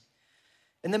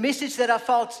And the message that I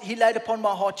felt he laid upon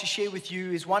my heart to share with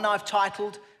you is one I've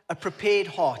titled, A Prepared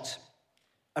Heart.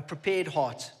 A Prepared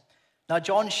Heart. Now,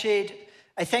 John shared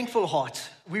a thankful heart.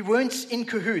 We weren't in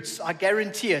cahoots, I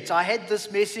guarantee it. I had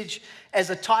this message as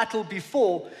a title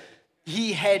before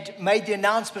he had made the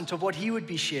announcement of what he would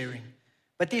be sharing.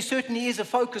 But there certainly is a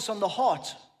focus on the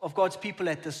heart of God's people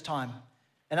at this time.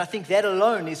 And I think that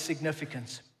alone is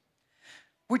significant.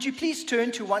 Would you please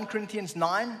turn to 1 Corinthians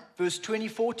 9, verse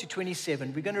 24 to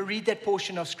 27. We're going to read that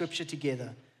portion of Scripture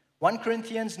together. 1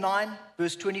 Corinthians 9,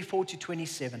 verse 24 to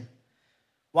 27.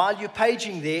 While you're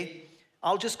paging there,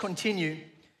 I'll just continue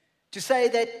to say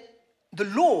that the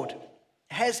Lord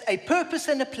has a purpose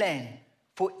and a plan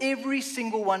for every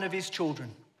single one of his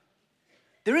children.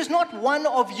 There is not one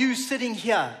of you sitting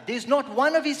here, there's not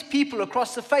one of his people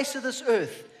across the face of this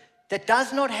earth that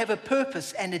does not have a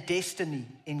purpose and a destiny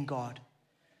in God.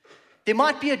 There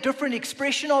might be a different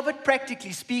expression of it,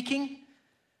 practically speaking,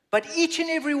 but each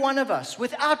and every one of us,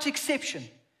 without exception,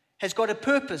 has got a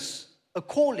purpose, a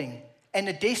calling, and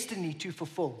a destiny to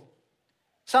fulfill.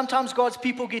 Sometimes God's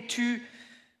people get too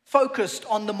focused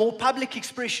on the more public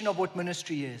expression of what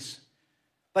ministry is.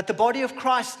 But the body of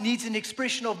Christ needs an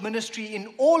expression of ministry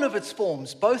in all of its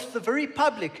forms, both the very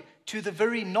public to the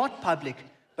very not public,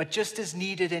 but just as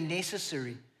needed and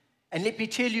necessary. And let me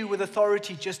tell you with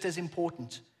authority, just as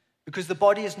important, because the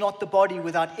body is not the body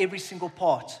without every single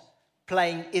part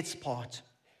playing its part.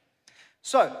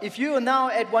 So, if you are now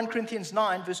at 1 Corinthians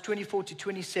 9, verse 24 to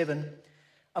 27,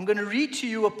 I'm going to read to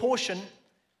you a portion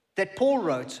that Paul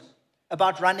wrote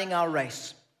about running our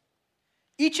race.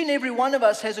 Each and every one of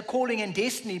us has a calling and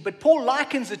destiny, but Paul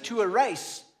likens it to a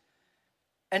race.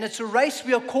 And it's a race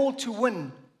we are called to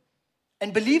win.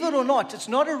 And believe it or not, it's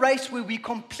not a race where we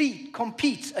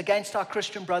compete against our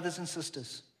Christian brothers and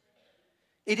sisters.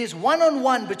 It is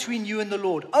one-on-one between you and the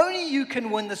Lord. Only you can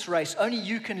win this race. Only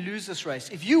you can lose this race.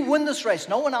 If you win this race,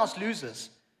 no one else loses.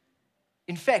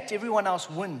 In fact, everyone else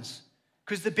wins.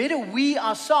 Because the better we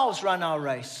ourselves run our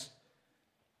race,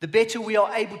 the better we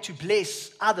are able to bless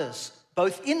others,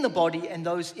 both in the body and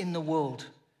those in the world.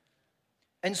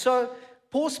 And so,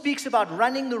 Paul speaks about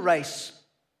running the race,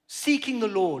 seeking the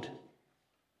Lord,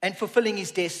 and fulfilling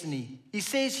his destiny. He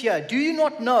says here, do you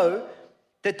not know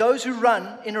that those who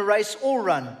run in a race all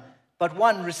run, but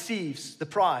one receives the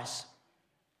prize?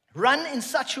 Run in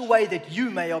such a way that you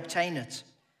may obtain it.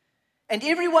 And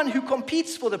everyone who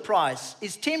competes for the prize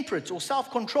is temperate or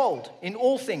self-controlled in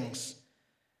all things.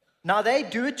 Now they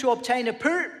do it to obtain a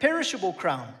perishable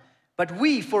crown, but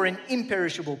we for an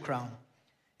imperishable crown.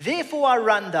 Therefore I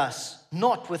run thus,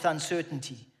 not with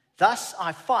uncertainty. Thus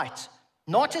I fight,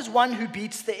 not as one who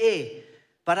beats the air,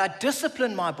 but I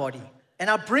discipline my body, and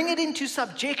I bring it into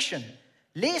subjection,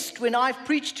 lest when I've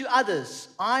preached to others,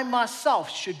 I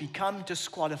myself should become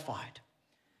disqualified.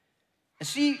 And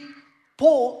see,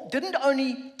 Paul didn't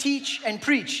only teach and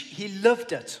preach, he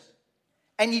lived it.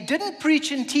 And he didn't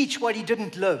preach and teach what he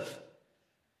didn't live.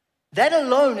 That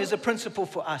alone is a principle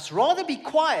for us. Rather be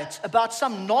quiet about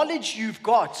some knowledge you've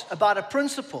got about a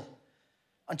principle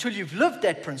until you've lived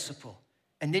that principle.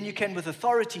 And then you can with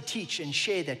authority teach and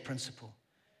share that principle.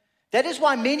 That is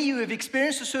why many who have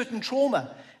experienced a certain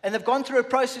trauma and have gone through a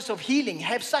process of healing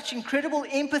have such incredible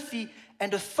empathy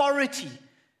and authority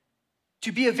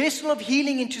to be a vessel of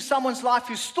healing into someone's life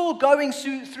who's still going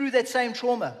through that same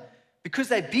trauma. Because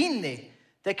they've been there,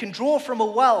 they can draw from a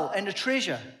well and a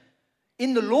treasure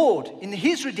in the Lord, in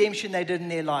his redemption they did in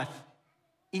their life,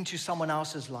 into someone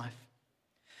else's life.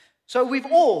 So we've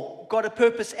all got a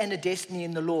purpose and a destiny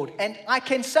in the Lord. And I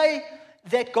can say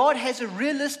that God has a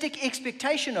realistic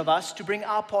expectation of us to bring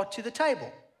our part to the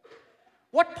table.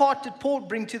 What part did Paul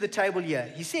bring to the table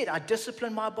here? He said, I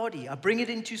discipline my body. I bring it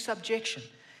into subjection.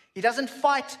 He doesn't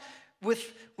fight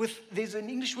with there's an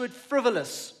English word,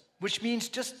 frivolous, which means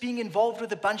just being involved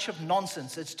with a bunch of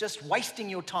nonsense. It's just wasting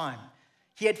your time.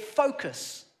 He had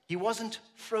focus. He wasn't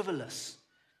frivolous.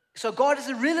 So God has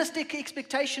a realistic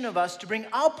expectation of us to bring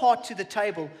our part to the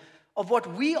table of what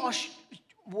we are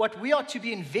to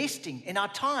be investing in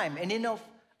our time and in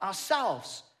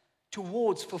ourselves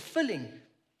towards fulfilling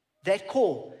that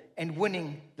call and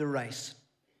winning the race.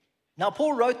 Now,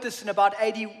 Paul wrote this in about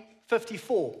AD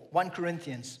 54, 1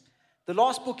 Corinthians. The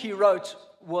last book he wrote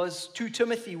was 2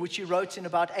 Timothy, which he wrote in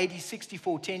about AD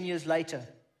 64, 10 years later.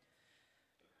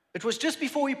 It was just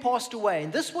before he passed away,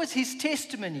 and this was his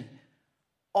testimony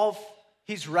of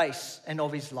his race and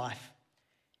of his life.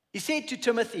 He said to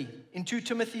Timothy in 2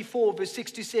 Timothy 4, verse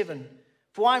 6 to 7,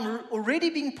 "For I am already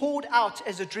being poured out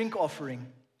as a drink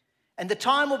offering, and the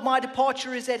time of my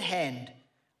departure is at hand.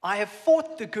 I have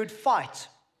fought the good fight,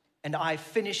 and I have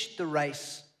finished the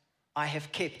race. I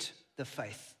have kept the the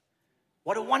faith.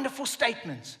 What a wonderful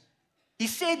statement. He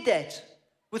said that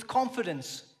with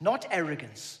confidence, not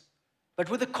arrogance, but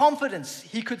with a confidence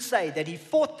he could say that he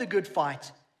fought the good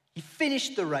fight, he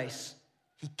finished the race,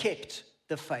 he kept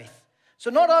the faith.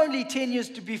 So not only 10 years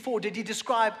before did he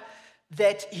describe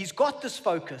that he's got this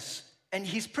focus and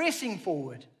he's pressing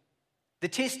forward, the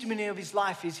testimony of his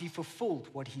life is he fulfilled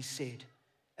what he said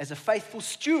as a faithful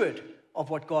steward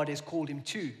of what God has called him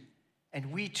to.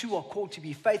 And we too are called to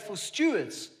be faithful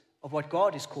stewards of what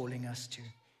God is calling us to.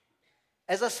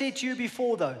 As I said to you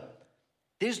before, though,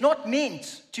 there's not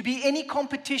meant to be any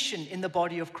competition in the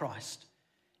body of Christ.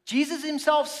 Jesus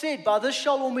himself said, "By this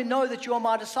shall all men know that you are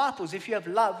my disciples, if you have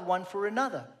love one for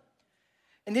another."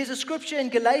 And there's a scripture in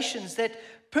Galatians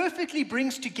that perfectly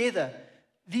brings together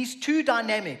these two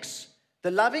dynamics,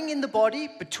 the loving in the body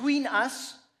between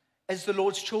us as the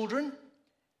Lord's children,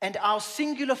 and our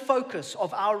singular focus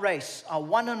of our race, our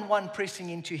one-on-one pressing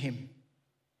into him.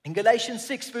 In Galatians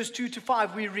 6, verse 2 to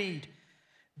 5, we read,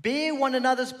 "Bear one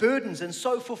another's burdens and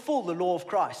so fulfill the law of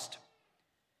Christ.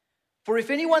 For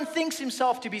if anyone thinks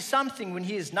himself to be something when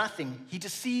he is nothing, he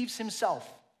deceives himself.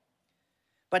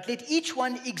 But let each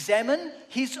one examine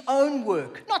his own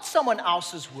work," not someone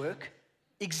else's work.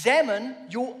 Examine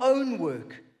your own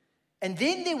work. "And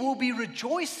then there will be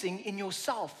rejoicing in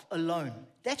yourself alone."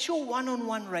 That's your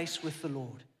one-on-one race with the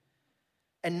Lord.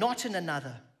 "And not in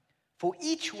another. For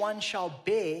each one shall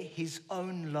bear his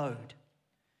own load."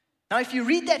 Now, if you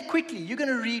read that quickly, you're going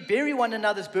to read, "Bear one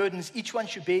another's burdens, each one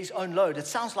should bear his own load." It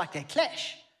sounds like they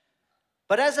clash.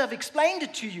 But as I've explained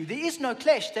it to you, there is no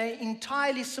clash. They're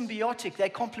entirely symbiotic. They're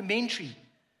complementary.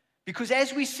 Because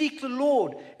as we seek the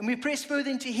Lord and we press further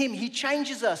into him, he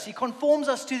changes us. He conforms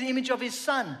us to the image of his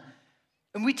Son.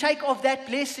 And we take of that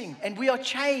blessing and we are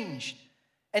changed.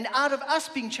 And out of us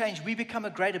being changed, we become a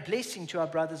greater blessing to our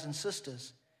brothers and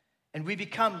sisters. And we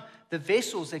become the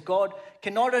vessels that God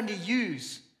can not only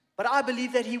use, but I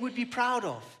believe that he would be proud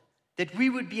of. That we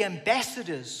would be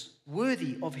ambassadors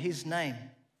worthy of his name.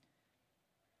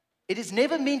 It is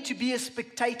never meant to be a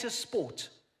spectator sport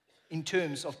in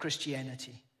terms of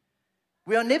Christianity.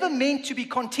 We are never meant to be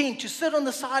content to sit on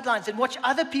the sidelines and watch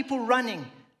other people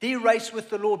running their race with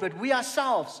the Lord, but we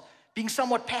ourselves being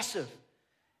somewhat passive.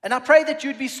 And I pray that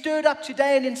you'd be stirred up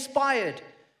today and inspired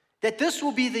that this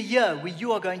will be the year where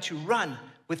you are going to run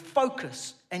with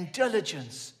focus and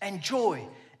diligence and joy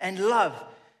and love.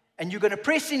 And you're going to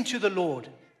press into the Lord.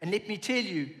 And let me tell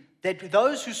you that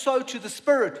those who sow to the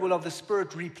Spirit will of the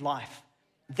Spirit reap life.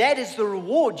 That is the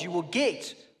reward you will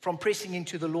get from pressing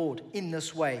into the Lord in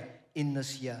this way, in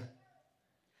this year.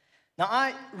 Now,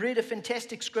 I read a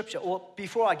fantastic scripture, or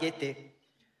before I get there,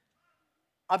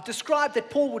 I've described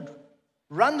that Paul would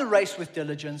run the race with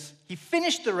diligence. He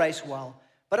finished the race well.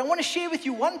 But I want to share with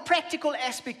you one practical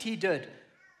aspect he did.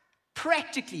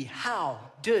 Practically,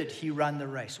 how did he run the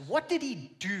race? What did he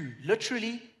do?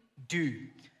 Literally do.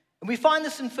 And we find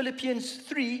this in Philippians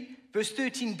 3, verse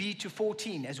 13b to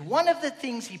 14, as one of the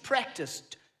things he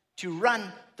practiced to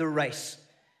run the race.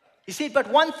 He said, "But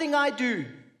one thing I do,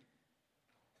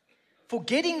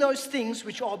 forgetting those things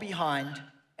which are behind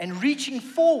and reaching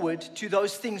forward to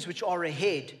those things which are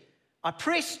ahead, I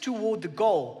press toward the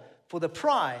goal for the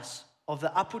prize of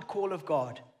the upward call of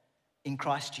God in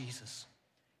Christ Jesus."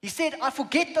 He said, I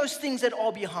forget those things that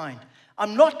are behind.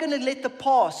 I'm not going to let the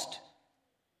past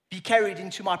be carried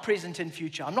into my present and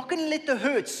future. I'm not going to let the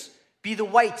hurts be the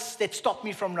weights that stop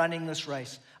me from running this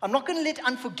race. I'm not going to let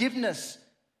unforgiveness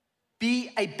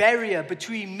be a barrier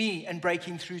between me and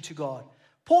breaking through to God.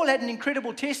 Paul had an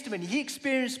incredible testimony. He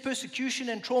experienced persecution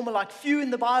and trauma like few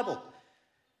in the Bible.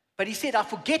 But he said, I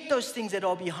forget those things that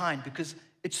are behind because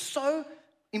it's so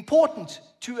important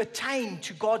to attain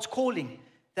to God's calling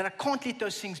that I can't let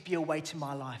those things be a weight in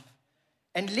my life.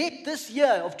 And let this year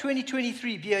of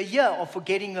 2023 be a year of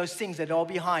forgetting those things that are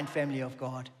behind, family of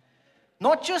God.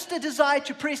 Not just a desire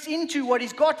to press into what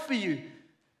He's got for you,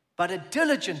 but a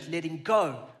diligent letting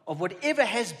go of whatever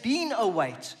has been a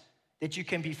weight, that you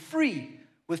can be free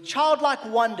with childlike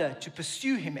wonder to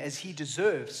pursue Him as He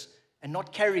deserves, and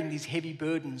not carrying these heavy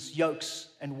burdens, yokes,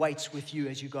 and weights with you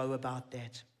as you go about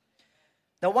that.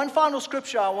 Now, one final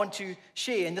scripture I want to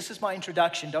share, and this is my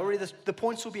introduction. Don't worry, the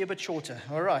points will be a bit shorter.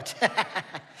 All right.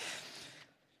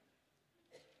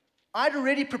 I'd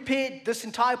already prepared this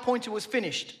entire pointer was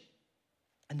finished.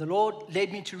 And the Lord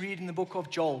led me to read in the book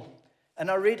of Joel. And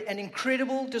I read an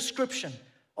incredible description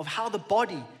of how the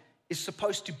body is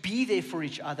supposed to be there for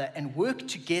each other and work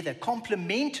together,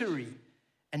 complementary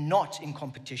and not in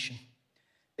competition.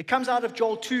 It comes out of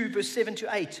Joel 2, verse 7 to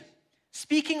 8.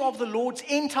 Speaking of the Lord's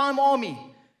end-time army,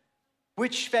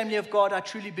 which, family of God, I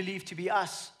truly believe to be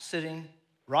us sitting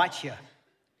right here.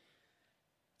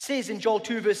 It says in Joel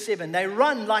 2 verse 7, they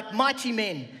run like mighty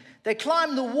men. They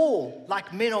climb the wall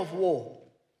like men of war.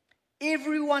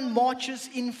 Everyone marches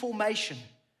in formation.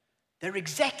 They're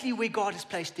exactly where God has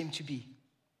placed them to be.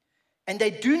 And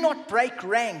they do not break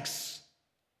ranks.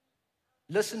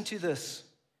 Listen to this.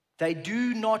 They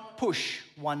do not push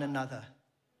one another.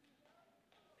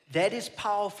 That is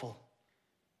powerful.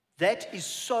 That is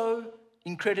so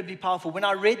incredibly powerful. When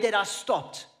I read that, I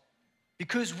stopped.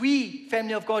 Because we,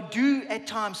 family of God, do at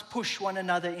times push one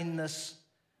another in this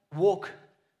walk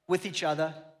with each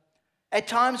other. At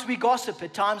times we gossip,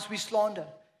 at times we slander.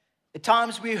 At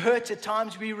times we hurt, at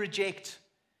times we reject.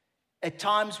 At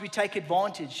times we take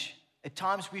advantage. At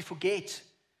times we forget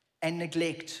and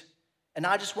neglect. And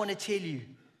I just want to tell you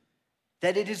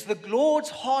that it is the Lord's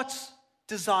heart's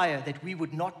desire that we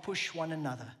would not push one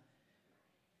another,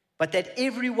 but that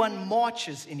everyone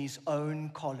marches in his own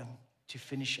column. To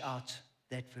finish out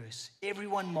that verse,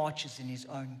 everyone marches in his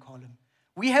own column.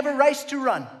 We have a race to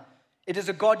run. It is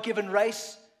a God-given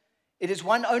race. It is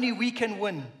one only we can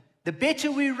win. The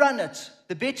better we run it,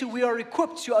 the better we are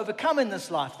equipped to overcome in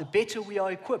this life, the better we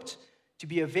are equipped to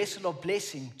be a vessel of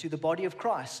blessing to the body of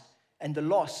Christ and the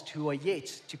lost who are yet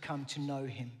to come to know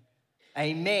him.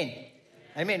 Amen.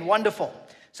 Amen. Wonderful.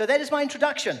 So that is my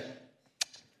introduction.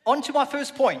 On to my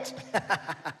first point.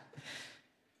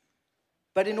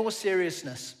 But in all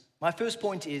seriousness, my first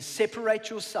point is separate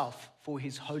yourself for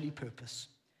his holy purpose.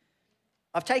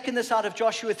 I've taken this out of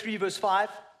Joshua 3 verse 5.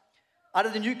 Out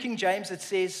of the New King James it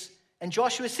says, and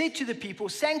Joshua said to the people,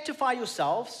 sanctify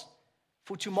yourselves,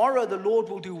 for tomorrow the Lord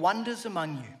will do wonders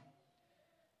among you.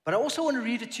 But I also want to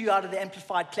read it to you out of the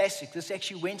Amplified Classic. This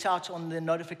actually went out on the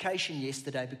notification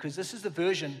yesterday because this is the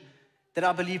version that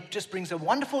I believe just brings a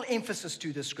wonderful emphasis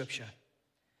to the scripture.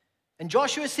 And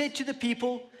Joshua said to the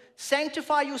people,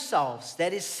 sanctify yourselves,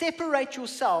 that is, separate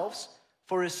yourselves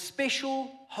for a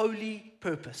special holy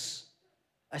purpose.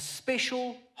 A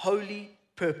special holy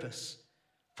purpose.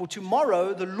 For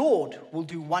tomorrow the Lord will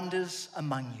do wonders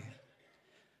among you.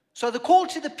 So the call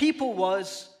to the people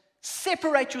was,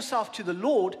 separate yourself to the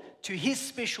Lord, to his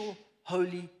special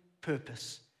holy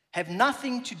purpose. Have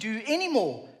nothing to do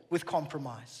anymore with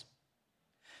compromise.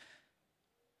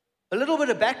 A little bit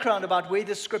of background about where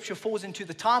this scripture falls into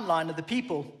the timeline of the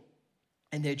people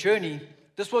and their journey.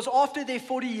 This was after their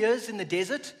 40 years in the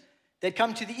desert. They'd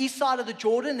come to the east side of the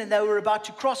Jordan and they were about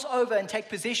to cross over and take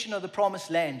possession of the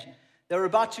promised land. They were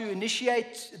about to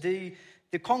initiate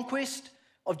the conquest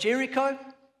of Jericho.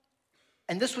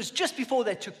 And this was just before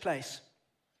that took place.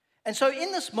 And so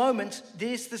in this moment,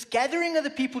 there's this gathering of the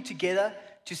people together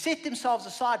to set themselves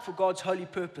aside for God's holy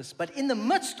purpose. But in the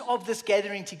midst of this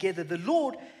gathering together, the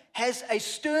Lord has a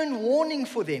stern warning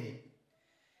for them.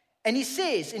 And he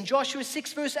says in Joshua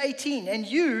 6 verse 18, and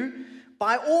you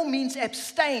by all means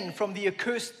abstain from the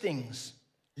accursed things,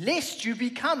 lest you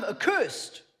become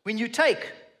accursed when you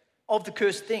take of the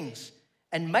cursed things,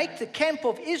 and make the camp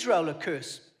of Israel a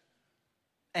curse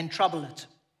and trouble it.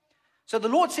 So the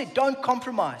Lord said, don't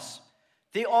compromise.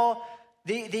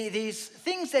 There's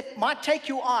things that might take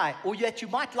your eye or that you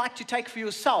might like to take for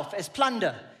yourself as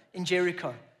plunder in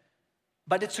Jericho.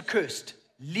 But it's accursed.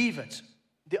 Leave it.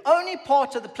 The only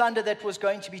part of the plunder that was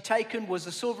going to be taken was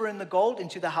the silver and the gold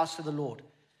into the house of the Lord.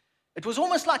 It was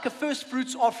almost like a first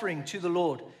fruits offering to the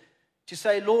Lord. To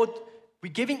say, Lord,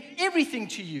 we're giving everything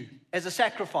to you as a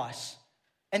sacrifice.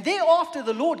 And thereafter,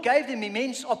 the Lord gave them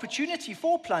immense opportunity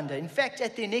for plunder. In fact,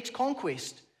 at their next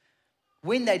conquest,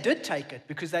 when they did take it,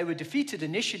 because they were defeated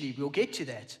initially, we'll get to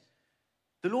that,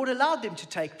 the Lord allowed them to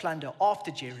take plunder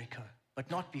after Jericho, but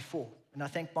not before. And I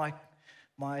thank my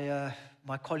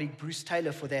colleague Bruce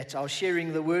Taylor for that. I was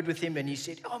sharing the word with him, and he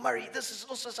said, oh, Murray, this is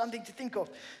also something to think of.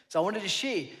 So I wanted to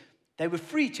share. They were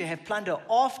free to have plunder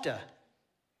after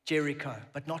Jericho,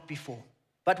 but not before.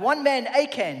 But one man,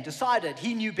 Achan, decided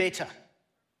he knew better.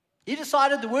 He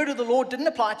decided the word of the Lord didn't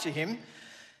apply to him.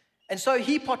 And so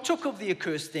he partook of the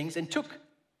accursed things and took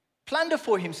plunder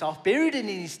for himself, buried it in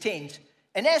his tent,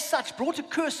 and as such brought a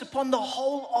curse upon the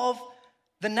whole of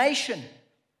the nation.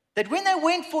 That when they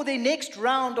went for their next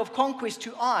round of conquest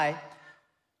to Ai,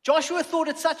 Joshua thought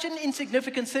it such an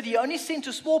insignificant city, he only sent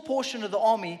a small portion of the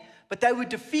army, but they were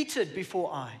defeated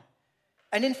before Ai.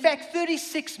 And in fact,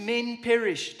 36 men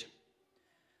perished.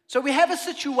 So we have a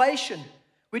situation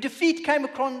where defeat came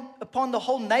upon the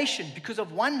whole nation because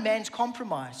of one man's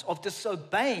compromise of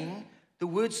disobeying the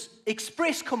word's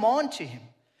express command to him.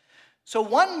 So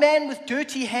one man with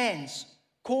dirty hands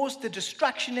caused the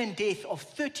destruction and death of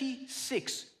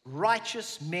 36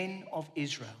 righteous men of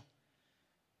Israel.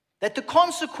 That the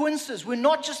consequences were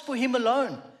not just for him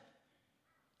alone.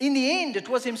 In the end, it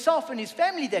was himself and his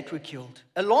family that were killed,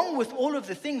 along with all of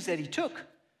the things that he took.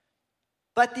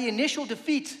 But the initial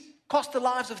defeat cost the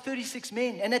lives of 36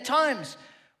 men. And at times,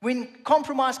 when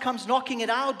compromise comes knocking at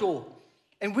our door,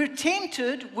 and we're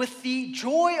tempted with the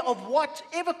joy of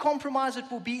whatever compromise it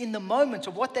will be in the moment,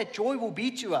 of what that joy will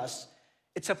be to us,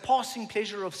 it's a passing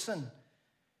pleasure of sin.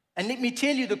 And let me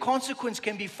tell you, the consequence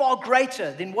can be far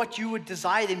greater than what you would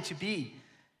desire them to be,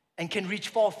 and can reach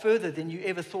far further than you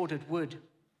ever thought it would.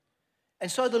 And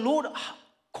so the Lord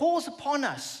calls upon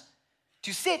us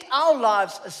to set our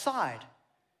lives aside,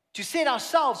 to set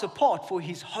ourselves apart for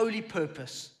His holy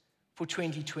purpose for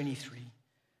 2023.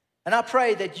 And I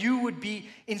pray that you would be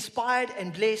inspired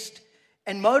and blessed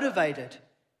and motivated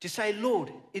to say,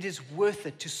 Lord, it is worth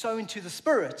it to sow into the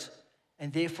Spirit,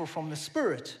 and therefore from the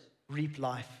Spirit reap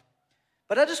life.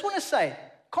 But I just want to say,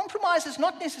 compromise is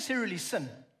not necessarily sin.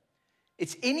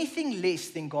 It's anything less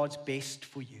than God's best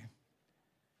for you.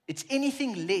 It's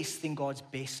anything less than God's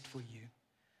best for you.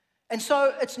 And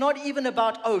so it's not even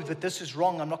about, oh, that this is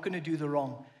wrong, I'm not going to do the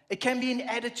wrong. It can be an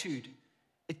attitude.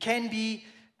 It can be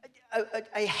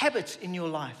a habit in your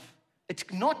life. It's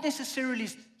not necessarily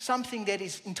something that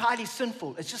is entirely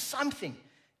sinful. It's just something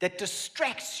that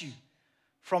distracts you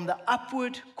from the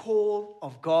upward call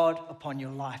of God upon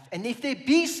your life. And if there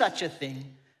be such a thing,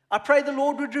 I pray the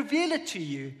Lord would reveal it to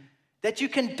you, that you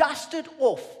can dust it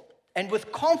off and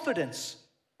with confidence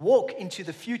walk into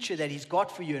the future that He's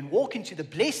got for you, and walk into the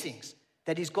blessings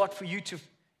that He's got for you to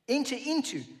enter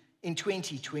into in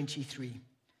 2023.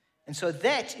 And so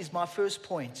that is my first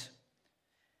point.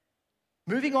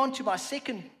 Moving on to my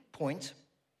second point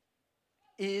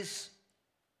is,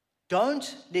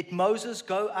 don't let Moses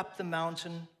go up the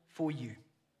mountain for you.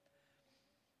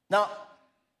 Now,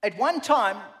 at one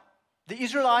time, the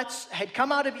Israelites had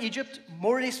come out of Egypt.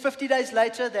 More or less 50 days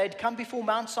later, they had come before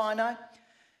Mount Sinai.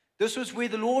 This was where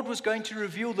the Lord was going to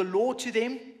reveal the law to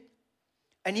them.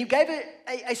 And He gave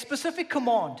a specific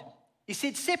command. He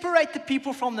said, separate the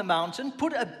people from the mountain,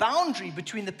 put a boundary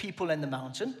between the people and the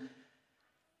mountain,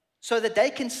 so that they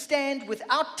can stand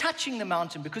without touching the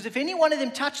mountain. Because if any one of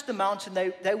them touched the mountain,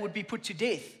 they would be put to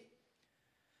death.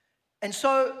 And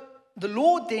so the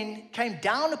Lord then came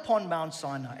down upon Mount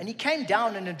Sinai, and He came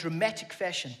down in a dramatic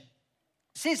fashion.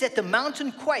 It says that the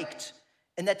mountain quaked,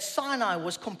 and that Sinai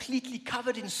was completely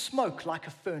covered in smoke like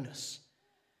a furnace.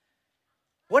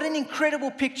 What an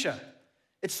incredible picture.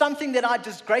 It's something that I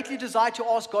just greatly desire to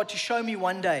ask God to show me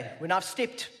one day, when I've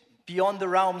stepped beyond the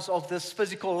realms of this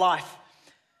physical life.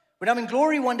 When I'm in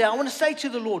glory one day, I want to say to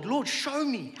the Lord, Lord, show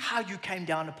me how you came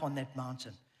down upon that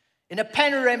mountain in a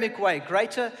panoramic way,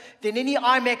 greater than any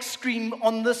IMAX screen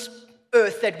on this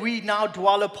earth that we now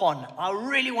dwell upon. I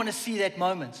really want to see that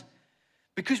moment,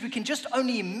 because we can just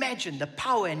only imagine the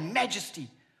power and majesty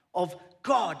of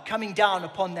God coming down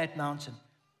upon that mountain.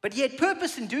 But He had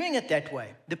purpose in doing it that way.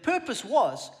 The purpose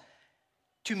was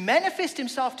to manifest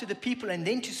Himself to the people and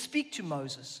then to speak to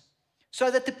Moses,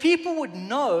 so that the people would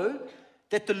know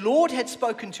that the Lord had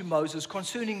spoken to Moses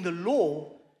concerning the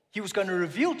law He was going to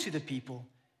reveal to the people,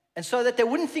 and so that they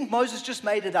wouldn't think Moses just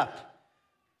made it up.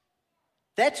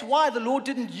 That's why the Lord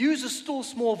didn't use a still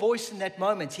small voice in that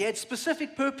moment. He had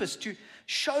specific purpose to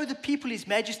show the people His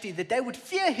majesty, that they would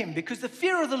fear Him, because the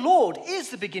fear of the Lord is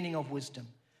the beginning of wisdom.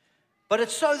 But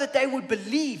it's so that they would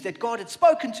believe that God had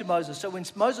spoken to Moses. So when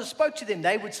Moses spoke to them,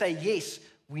 they would say, yes,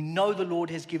 we know the Lord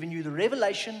has given you the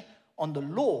revelation on the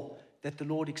law that the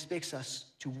Lord expects us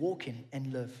to walk in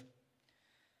and live.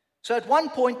 So at one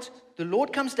point, the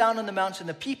Lord comes down on the mountain,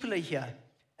 the people are here,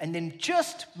 and then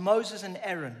just Moses and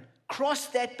Aaron cross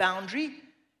that boundary,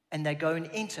 and they go and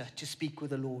enter to speak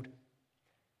with the Lord.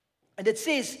 And it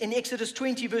says in Exodus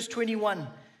 20, verse 21,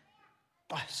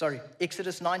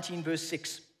 Exodus 19, verse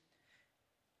 6.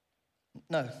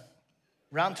 No,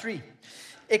 round 3.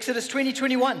 Exodus 20,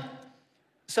 21.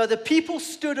 So the people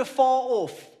stood afar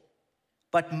off,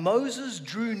 but Moses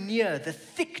drew near the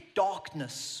thick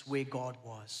darkness where God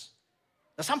was.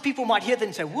 Now, some people might hear that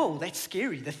and say, whoa, that's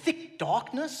scary. The thick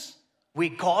darkness where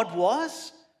God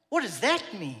was? What does that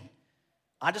mean?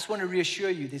 I just want to reassure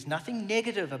you, there's nothing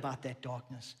negative about that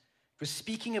darkness. It was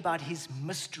speaking about His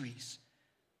mysteries.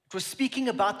 It was speaking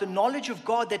about the knowledge of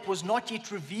God that was not yet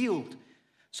revealed.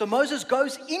 So Moses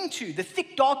goes into the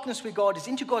thick darkness where God is,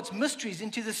 into God's mysteries,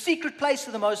 into the secret place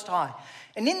of the Most High.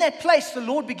 And in that place, the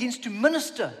Lord begins to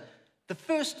minister the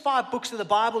first 5 books of the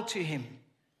Bible to him.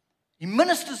 He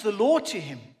ministers the law to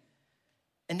him.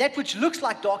 And that which looks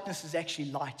like darkness is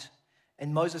actually light.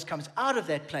 And Moses comes out of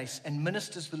that place and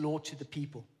ministers the law to the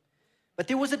people. But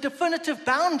there was a definitive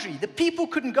boundary. The people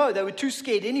couldn't go. They were too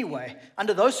scared anyway.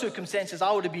 Under those circumstances,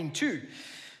 I would have been too.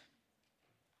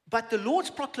 But the Lord's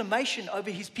proclamation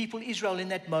over his people Israel in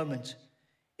that moment,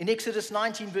 in Exodus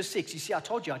 19 verse 6, you see, I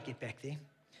told you I'd get back there,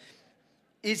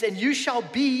 is, and you shall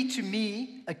be to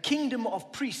me a kingdom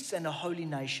of priests and a holy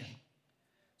nation.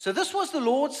 So this was the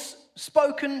Lord's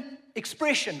spoken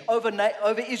expression over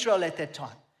Israel at that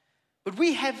time. But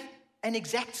we have an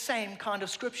exact same kind of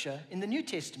scripture in the New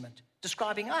Testament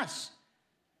describing us.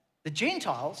 The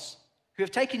Gentiles who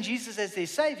have taken Jesus as their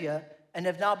Savior and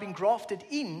have now been grafted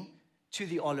in to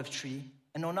the olive tree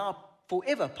and are now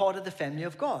forever part of the family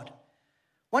of God.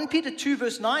 1 Peter 2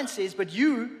 verse 9 says, but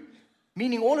you,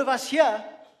 meaning all of us here,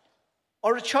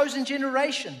 are a chosen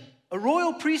generation, a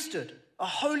royal priesthood, a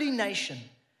holy nation,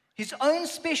 his own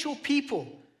special people,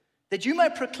 that you may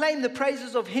proclaim the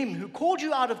praises of him who called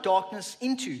you out of darkness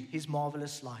into his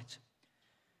marvelous light.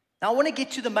 Now I want to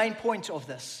get to the main point of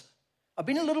this. I've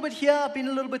been a little bit here, I've been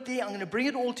a little bit there. I'm going to bring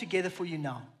it all together for you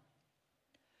now.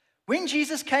 When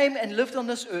Jesus came and lived on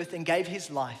this earth and gave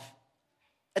his life,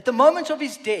 at the moment of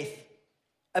his death,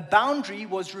 a boundary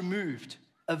was removed,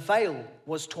 a veil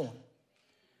was torn.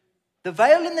 The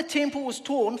veil in the temple was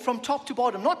torn from top to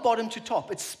bottom, not bottom to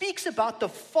top. It speaks about the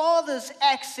Father's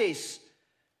access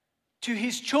to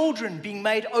his children being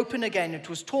made open again. It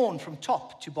was torn from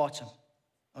top to bottom.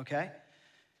 Okay?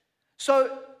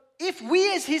 So if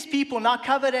we as his people, now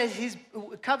covered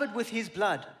with his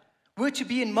blood, were to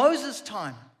be in Moses'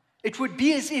 time, it would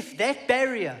be as if that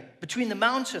barrier between the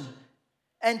mountain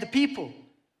and the people,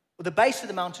 or the base of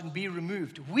the mountain, be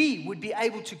removed. We would be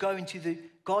able to go into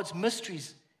God's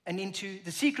mysteries and into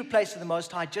the secret place of the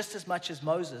Most High just as much as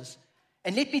Moses.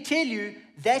 And let me tell you,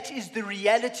 that is the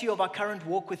reality of our current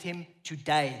walk with him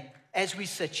today as we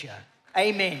sit here.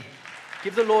 Amen.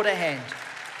 Give the Lord a hand.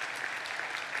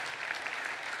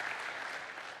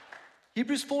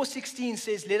 Hebrews 4:16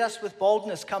 says, let us with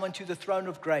boldness come unto the throne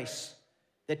of grace,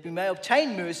 that we may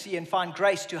obtain mercy and find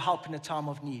grace to help in a time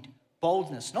of need.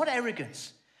 Boldness, not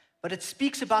arrogance, but it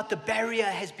speaks about the barrier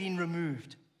has been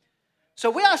removed. So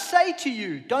where I say to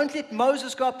you, don't let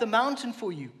Moses go up the mountain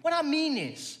for you, what I mean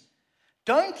is,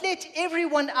 don't let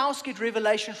everyone else get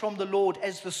revelation from the Lord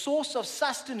as the source of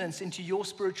sustenance into your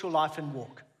spiritual life and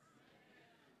walk.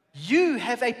 You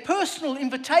have a personal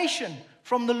invitation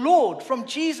from the Lord, from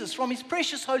Jesus, from his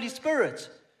precious Holy Spirit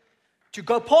to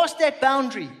go past that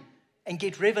boundary and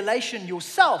get revelation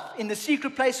yourself in the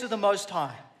secret place of the Most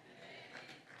High.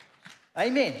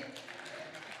 Amen.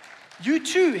 You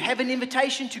too have an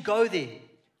invitation to go there.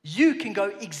 You can go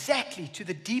exactly to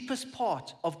the deepest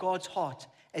part of God's heart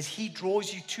as he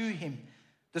draws you to him.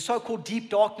 The so-called deep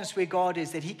darkness where God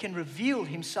is, that he can reveal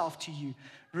himself to you,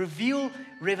 reveal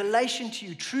revelation to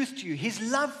you, truth to you, his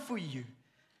love for you.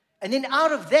 And then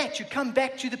out of that, you come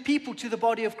back to the people, to the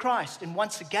body of Christ. And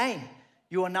once again,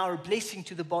 you are now a blessing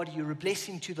to the body, you're a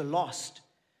blessing to the lost.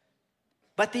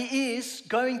 But there is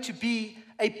going to be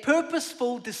a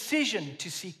purposeful decision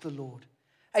to seek the Lord.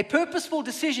 A purposeful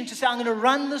decision to say, I'm going to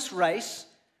run this race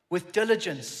with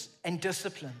diligence and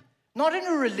discipline. Not in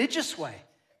a religious way,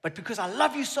 but because I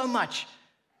love you so much.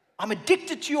 I'm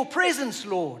addicted to your presence,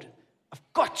 Lord. I've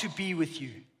got to be with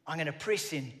you. I'm going to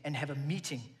press in and have a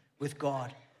meeting with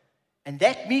God. And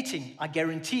that meeting, I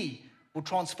guarantee, will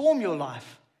transform your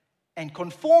life and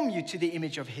conform you to the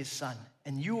image of his Son.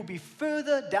 And you will be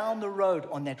further down the road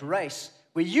on that race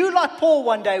where you, like Paul,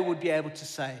 one day would be able to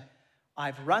say,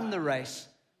 I've run the race,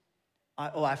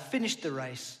 or I've finished the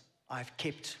race, I've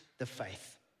kept the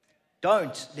faith.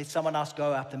 Don't let someone else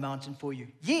go up the mountain for you.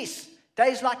 Yes,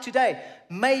 days like today,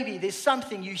 maybe there's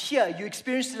something you hear, you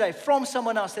experience today from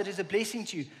someone else that is a blessing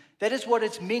to you. That is what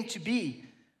it's meant to be.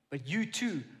 But you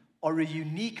too are a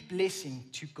unique blessing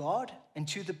to God and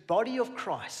to the body of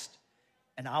Christ.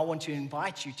 And I want to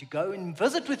invite you to go and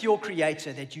visit with your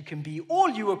Creator, that you can be all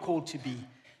you are called to be,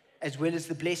 as well as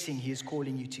the blessing he is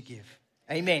calling you to give.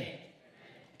 Amen.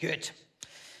 Good.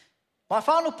 My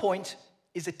final point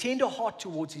is a tender heart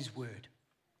towards his word.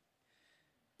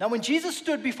 Now, when Jesus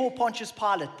stood before Pontius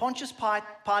Pilate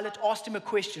asked him a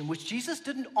question which Jesus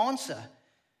didn't answer.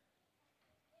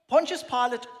 Pontius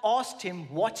Pilate asked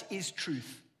him, what is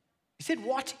truth? He said,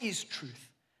 what is truth?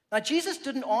 Now, Jesus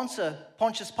didn't answer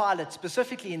Pontius Pilate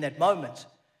specifically in that moment,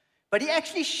 but he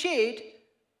actually shared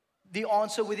the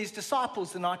answer with his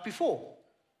disciples the night before.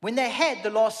 When they had the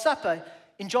Last Supper,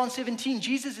 in John 17,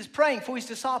 Jesus is praying for his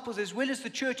disciples as well as the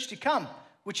church to come,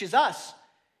 which is us.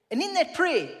 And in that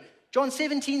prayer, John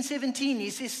 17:17, he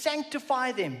says,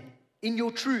 sanctify them in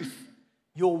your truth.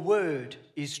 Your word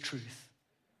is truth.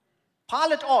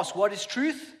 Pilate asked, what is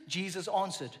truth? Jesus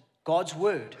answered, God's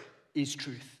word is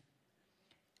truth.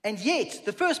 And yet,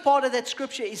 the first part of that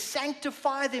scripture is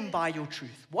sanctify them by your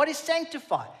truth. What is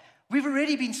sanctify? We've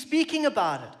already been speaking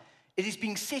about it. It is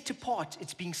being set apart.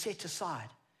 It's being set aside.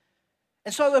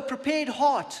 And so a prepared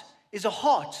heart is a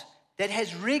heart that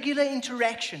has regular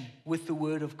interaction with the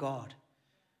Word of God.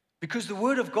 Because the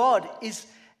Word of God is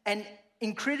an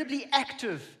incredibly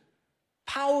active,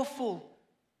 powerful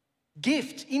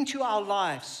gift into our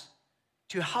lives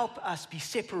to help us be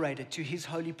separated to His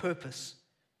holy purpose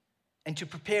and to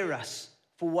prepare us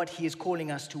for what He is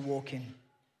calling us to walk in.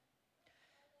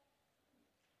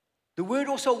 The Word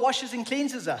also washes and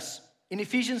cleanses us. In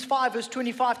Ephesians 5, verse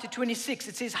 25 to 26,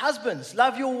 it says, "Husbands,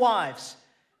 love your wives,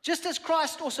 just as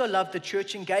Christ also loved the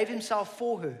church and gave Himself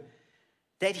for her,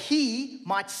 that He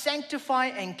might sanctify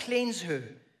and cleanse her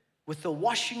with the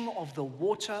washing of the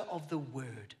water of the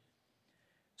Word."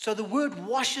 So the Word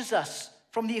washes us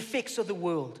from the effects of the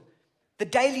world, the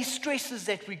daily stresses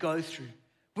that we go through.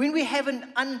 When we have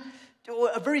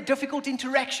a very difficult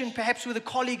interaction, perhaps with a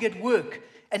colleague at work,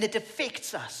 and it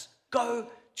affects us, go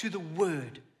to the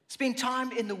Word. Spend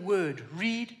time in the Word.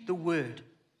 Read the Word.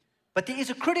 But there is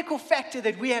a critical factor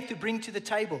that we have to bring to the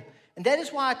table. And that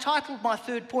is why I titled my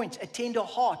third point, "A Tender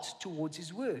Heart Towards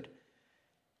His Word."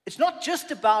 It's not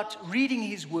just about reading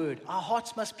His Word. Our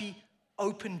hearts must be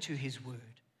open to His Word.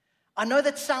 I know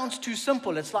that sounds too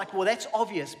simple. It's like, well, that's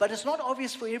obvious. But it's not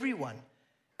obvious for everyone.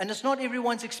 And it's not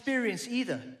everyone's experience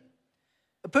either.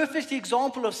 A perfect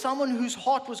example of someone whose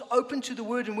heart was open to the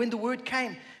Word, and when the Word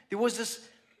came, there was this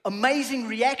amazing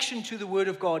reaction to the Word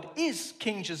of God, is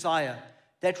King Josiah,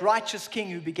 that righteous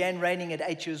king who began reigning at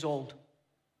 8 years old.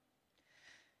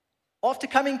 After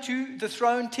coming to the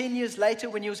throne 10 years later,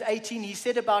 when he was 18, he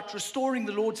set about restoring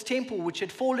the Lord's temple, which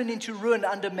had fallen into ruin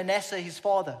under Manasseh, his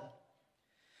father.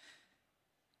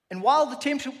 And while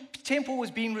the temple was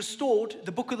being restored,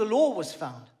 the book of the law was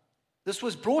found. This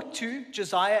was brought to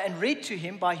Josiah and read to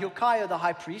him by Hilkiah the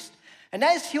high priest. And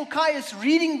as Hilkiah is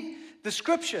reading the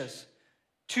scriptures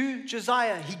to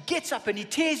Josiah, he gets up and he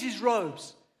tears his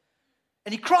robes.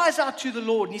 And he cries out to the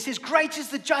Lord. And he says, "Great is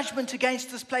the judgment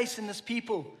against this place and this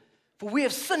people, for we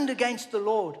have sinned against the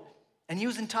Lord." And he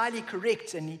was entirely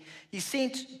correct. And he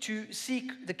sent to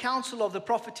seek the counsel of the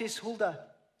prophetess Huldah.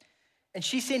 And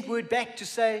she sent word back to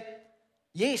say,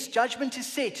 yes, judgment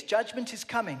is set. Judgment is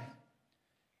coming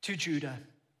to Judah.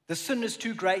 The sin is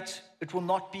too great. It will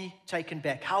not be taken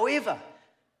back. However,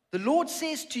 the Lord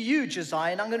says to you,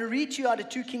 Josiah, and I'm going to read to you out of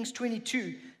 2 Kings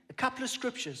 22, a couple of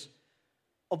scriptures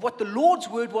of what the Lord's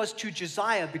word was to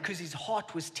Josiah, because his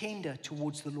heart was tender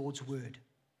towards the Lord's word.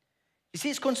 He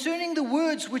says, "Concerning the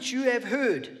words which you have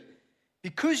heard,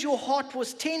 because your heart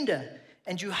was tender,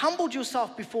 and you humbled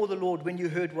yourself before the Lord when you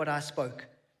heard what I spoke,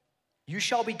 you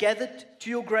shall be gathered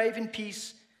to your grave in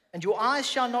peace, and your eyes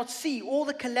shall not see all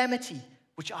the calamity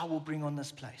which I will bring on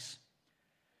this place."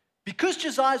 Because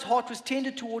Josiah's heart was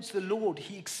tender towards the Lord,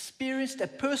 he experienced a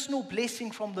personal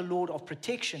blessing from the Lord of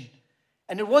protection.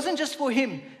 And it wasn't just for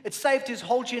him, it saved his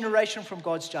whole generation from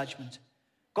God's judgment.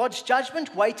 God's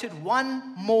judgment waited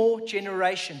one more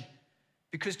generation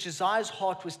because Josiah's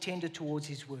heart was tender towards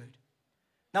his word.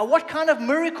 Now, what kind of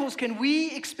miracles can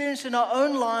we experience in our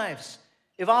own lives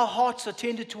if our hearts are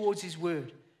tender towards his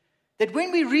word? That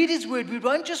when we read his word, we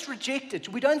won't just reject it.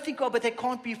 We don't think, oh, but that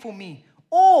can't be for me.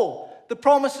 All the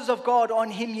promises of God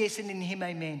on him, yes, and in him,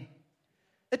 amen.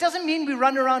 That doesn't mean we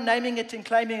run around naming it and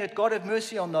claiming it. God have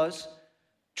mercy on those,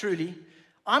 truly.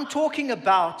 I'm talking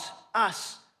about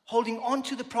us holding on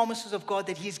to the promises of God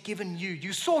that he has given you.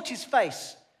 You sought his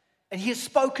face, and he has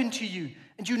spoken to you,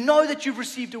 and you know that you've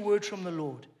received a word from the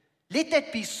Lord. Let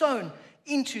that be sown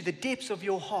into the depths of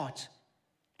your heart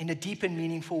in a deep and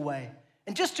meaningful way.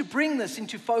 And just to bring this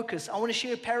into focus, I want to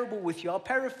share a parable with you. I'll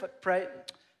paraphrase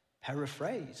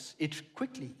it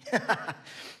quickly.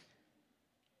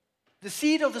 The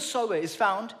seed of the sower is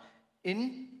found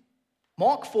in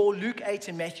Mark 4, Luke 8,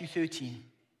 and Matthew 13.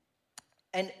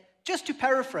 And just to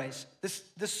paraphrase,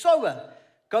 the sower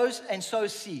goes and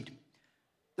sows seed.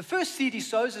 The first seed he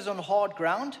sows is on hard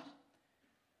ground.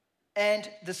 And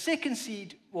the second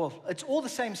seed, well, it's all the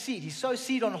same seed. He sows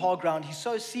seed on hard ground. He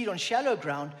sows seed on shallow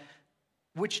ground,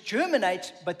 which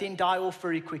germinate but then die off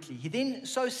very quickly. He then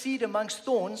sows seed amongst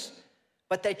thorns,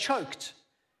 but they choked.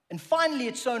 And finally,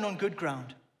 it's sown on good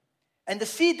ground. And the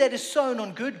seed that is sown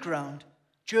on good ground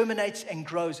germinates and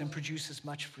grows and produces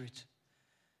much fruit.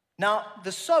 Now,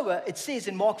 the sower, it says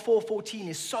in Mark 4:14,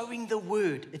 is sowing the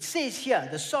word. It says here,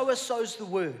 the sower sows the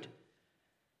word.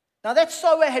 Now, that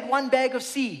sower had one bag of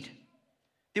seed.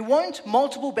 There weren't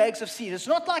multiple bags of seed. It's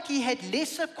not like he had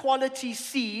lesser quality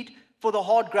seed for the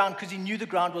hard ground because he knew the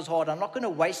ground was hard. I'm not going to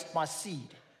waste my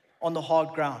seed on the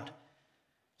hard ground.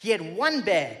 He had one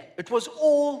bag. It was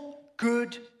all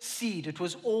good seed. It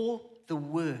was all the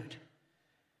word.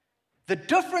 The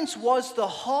difference was the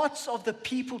hearts of the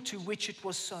people to which it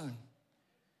was sown.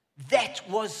 That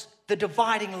was the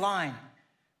dividing line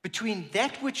between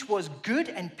that which was good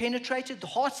and penetrated. The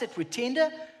hearts that were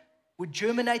tender would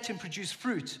germinate and produce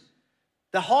fruit.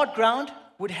 The hard ground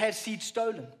would have seed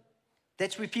stolen.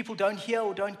 That's where people don't hear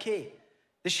or don't care.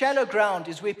 The shallow ground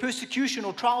is where persecution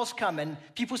or trials come and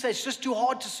people say, it's just too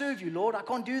hard to serve you, Lord. I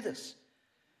can't do this.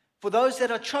 For those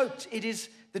that are choked, it is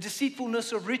the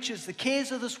deceitfulness of riches, the cares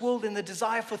of this world, and the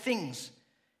desire for things.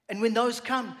 And when those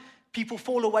come, people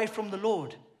fall away from the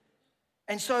Lord.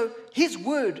 And so his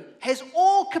word has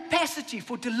all capacity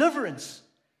for deliverance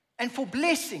and for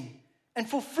blessing and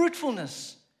for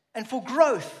fruitfulness and for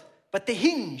growth. But the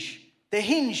hinge,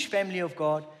 family of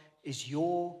God, is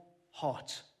your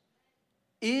heart.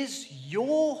 Is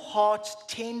your heart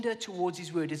tender towards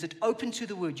his word? Is it open to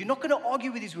the word? You're not going to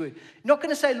argue with his word. You're not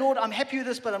going to say, Lord, I'm happy with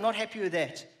this, but I'm not happy with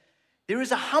that. There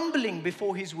is a humbling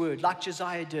before his word, like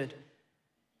Josiah did,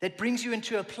 that brings you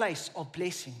into a place of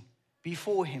blessing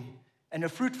before him and a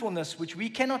fruitfulness which we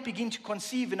cannot begin to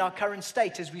conceive in our current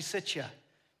state as we sit here.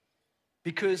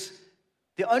 Because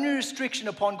the only restriction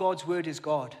upon God's word is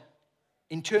God,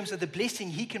 in terms of the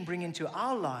blessing he can bring into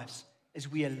our lives as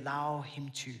we allow him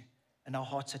to. And our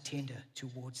hearts are tender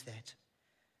towards that.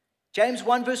 James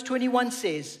 1 verse 21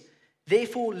 says,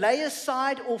 therefore lay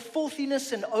aside all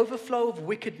filthiness and overflow of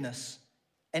wickedness,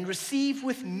 and receive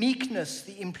with meekness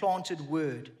the implanted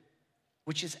word,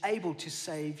 which is able to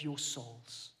save your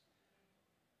souls.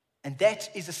 And that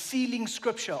is a sealing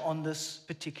scripture on this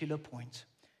particular point.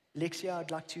 Alexia, I'd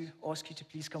like to ask you to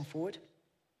please come forward.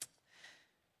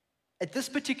 At this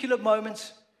particular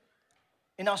moment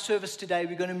in our service today,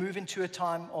 we're going to move into a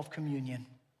time of communion.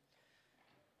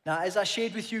 Now, as I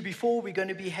shared with you before, we're going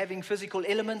to be having physical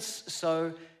elements,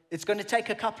 so it's going to take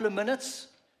a couple of minutes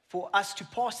for us to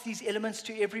pass these elements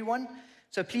to everyone.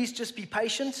 So please just be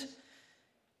patient.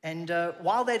 And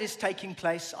while that is taking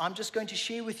place, I'm just going to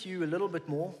share with you a little bit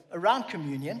more around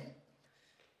communion,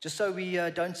 just so we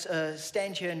don't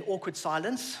stand here in awkward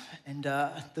silence. And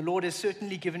the Lord has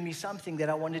certainly given me something that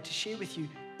I wanted to share with you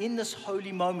in this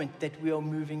holy moment that we are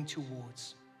moving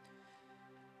towards.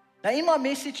 Now, in my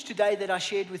message today that I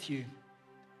shared with you,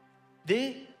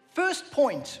 the first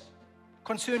point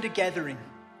concerned a gathering.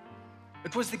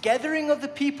 It was the gathering of the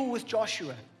people with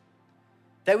Joshua.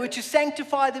 They were to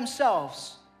sanctify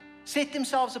themselves, set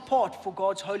themselves apart for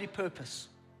God's holy purpose.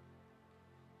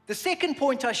 The second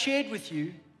point I shared with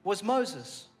you was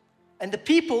Moses. And the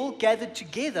people gathered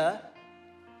together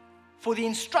for the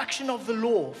instruction of the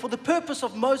law, for the purpose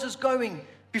of Moses going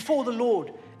before the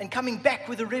Lord and coming back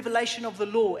with a revelation of the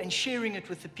law and sharing it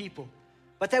with the people.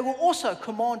 But they were also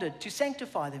commanded to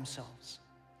sanctify themselves.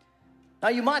 Now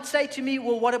you might say to me,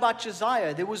 well, what about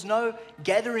Josiah? There was no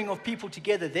gathering of people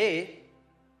together there.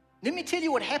 Let me tell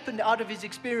you what happened out of his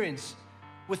experience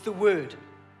with the word.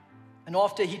 And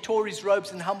after he tore his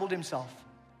robes and humbled himself,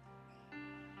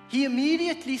 he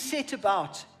immediately set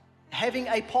about having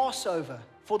a Passover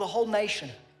for the whole nation.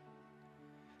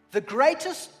 The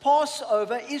greatest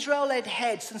Passover Israel had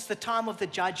had since the time of the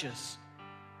judges.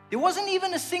 There wasn't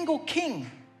even a single king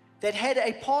that had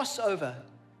a Passover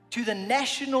to the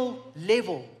national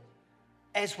level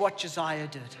as what Josiah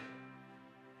did.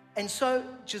 And so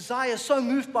Josiah, so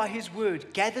moved by his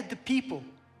word, gathered the people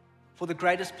for the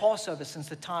greatest Passover since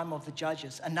the time of the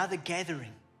judges, another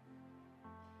gathering.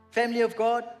 Family of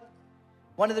God,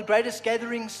 one of the greatest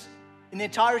gatherings in the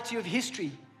entirety of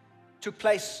history took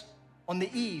place on the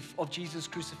eve of Jesus'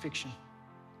 crucifixion.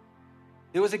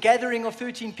 There was a gathering of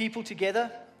 13 people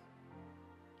together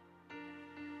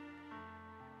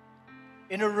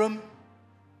in a room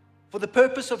for the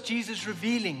purpose of Jesus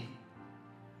revealing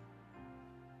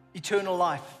eternal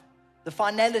life, the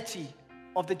finality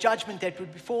of the judgment that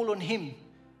would befall on him,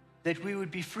 that we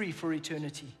would be free for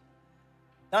eternity.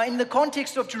 Now, in the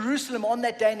context of Jerusalem on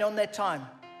that day and on that time,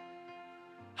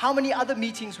 how many other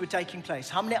meetings were taking place?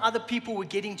 How many other people were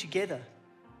getting together?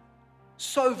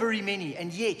 So very many,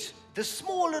 and yet this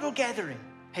small little gathering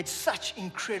had such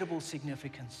incredible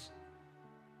significance.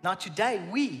 Now today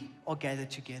we are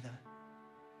gathered together.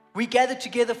 We gathered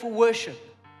together for worship.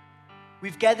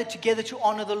 We've gathered together to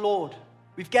honor the Lord.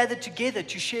 We've gathered together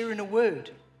to share in a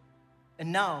word.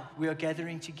 And now we are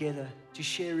gathering together to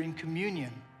share in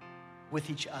communion with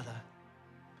each other.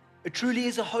 It truly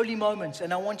is a holy moment,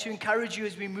 and I want to encourage you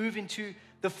as we move into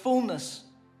the fullness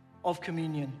of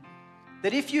communion,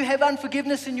 that if you have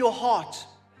unforgiveness in your heart,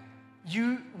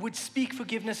 you would speak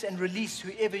forgiveness and release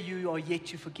whoever you are yet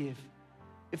to forgive.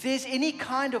 If there's any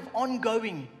kind of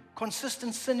ongoing,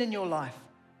 consistent sin in your life,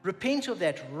 repent of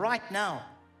that right now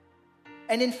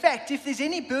And in fact, if there's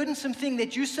any burdensome thing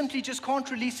that you simply just can't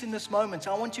release in this moment,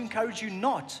 I want to encourage you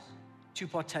not to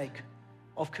partake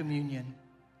of communion.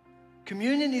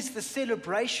 Communion is the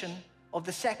celebration of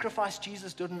the sacrifice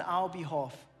Jesus did on our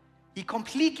behalf. He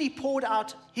completely poured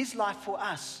out his life for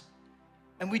us.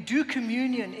 And we do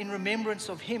communion in remembrance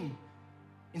of him,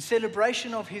 in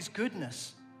celebration of his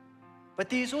goodness. But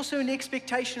there is also an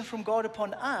expectation from God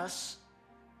upon us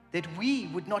that we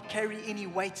would not carry any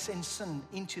weights and sin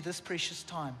into this precious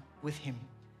time with him.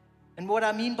 And what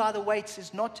I mean by the weights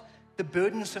is not the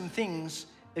burdensome things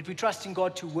that we trust in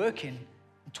God to work in.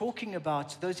 I'm talking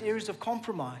about those areas of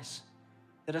compromise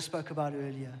that I spoke about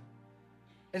earlier.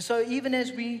 And so even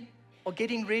as we are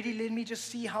getting ready, let me just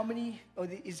see how many, or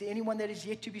is there anyone that is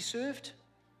yet to be served?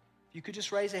 You could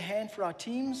just raise a hand for our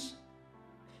teams.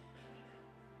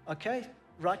 Okay,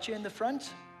 right here in the front.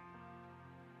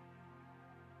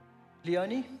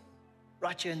 Leonie,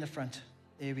 right here in the front.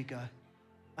 There we go.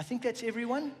 I think that's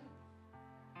everyone.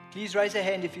 Please raise a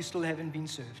hand if you still haven't been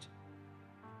served.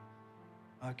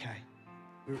 Okay,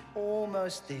 we're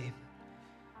almost there.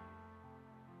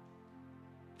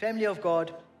 Family of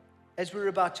God, as we're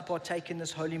about to partake in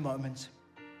this holy moment,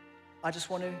 I just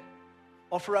want to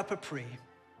offer up a prayer.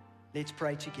 Let's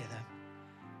pray together.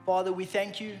 Father, we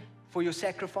thank you for your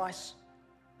sacrifice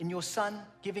in your Son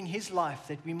giving his life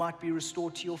that we might be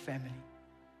restored to your family.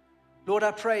 Lord,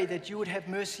 I pray that you would have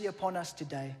mercy upon us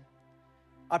today.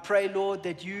 I pray, Lord,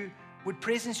 that you would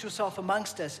presence yourself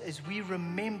amongst us as we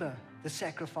remember the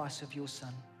sacrifice of your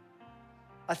Son.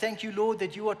 I thank you, Lord,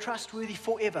 that you are trustworthy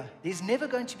forever. There's never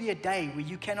going to be a day where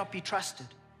you cannot be trusted.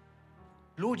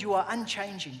 Lord, you are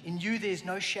unchanging. In you there's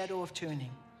no shadow of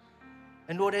turning.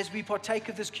 And Lord, as we partake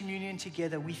of this communion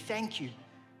together, we thank you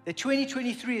that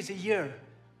 2023 is a year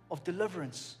of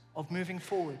deliverance, of moving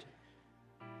forward.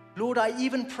 Lord, I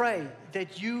even pray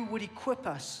that you would equip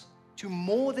us to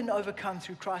more than overcome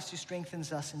through Christ who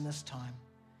strengthens us in this time.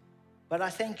 But I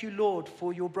thank you, Lord,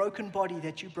 for your broken body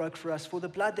that you broke for us, for the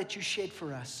blood that you shed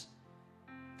for us,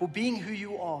 for being who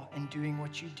you are and doing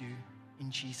what you do. In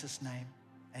Jesus' name,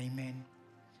 amen.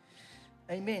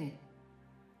 Amen.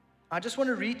 I just want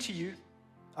to read to you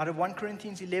out of 1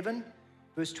 Corinthians 11,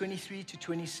 verse 23 to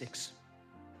 26.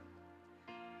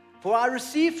 For I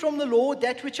received from the Lord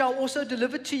that which I also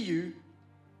delivered to you,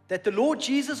 that the Lord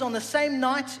Jesus, on the same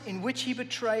night in which he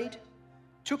betrayed,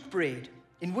 took bread,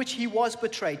 in which he was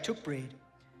betrayed, took bread.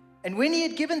 And when he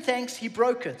had given thanks, he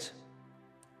broke it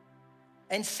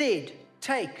and said,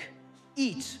 "Take,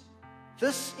 eat.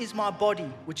 This is my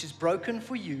body, which is broken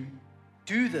for you.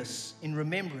 Do this in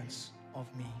remembrance of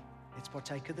me." Let's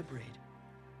partake of the bread.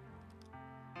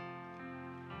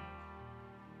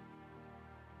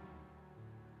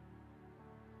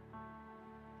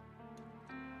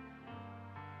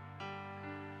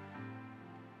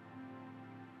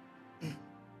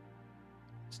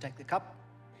 Take the cup.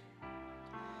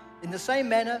 In the same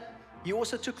manner, he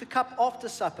also took the cup after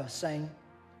supper, saying,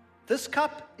 "This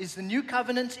cup is the new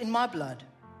covenant in my blood.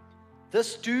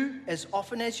 This do as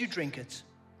often as you drink it,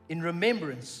 in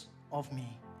remembrance of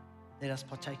me." Let us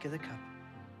partake of the cup.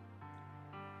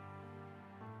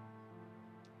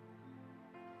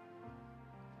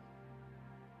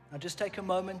 Now just take a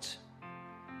moment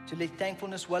to let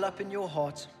thankfulness well up in your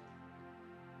heart,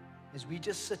 as we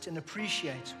just sit and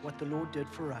appreciate what the Lord did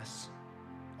for us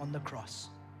on the cross.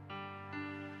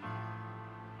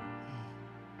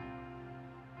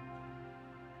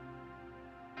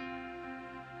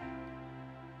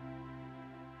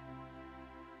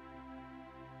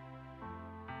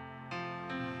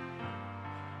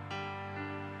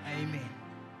 Amen.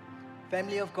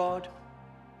 Family of God,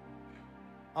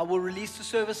 I will release the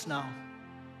service now.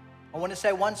 I want to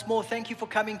say once more, thank you for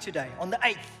coming today on the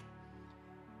 8th.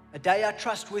 A day I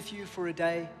trust with you for a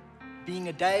day being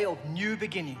a day of new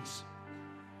beginnings.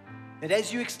 That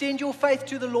as you extend your faith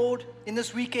to the Lord in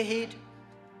this week ahead,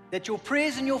 that your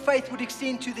prayers and your faith would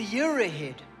extend to the year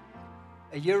ahead,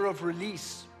 a year of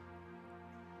release,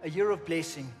 a year of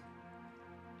blessing.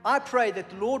 I pray that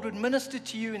the Lord would minister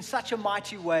to you in such a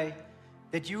mighty way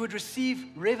that you would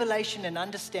receive revelation and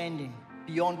understanding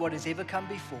beyond what has ever come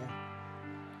before.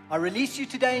 I release you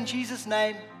today in Jesus'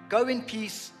 name. Go in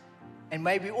peace. And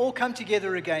may we all come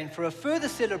together again for a further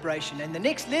celebration and the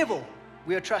next level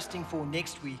we are trusting for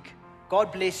next week.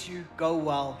 God bless you. Go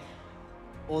well.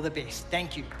 All the best.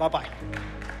 Thank you. Bye-bye.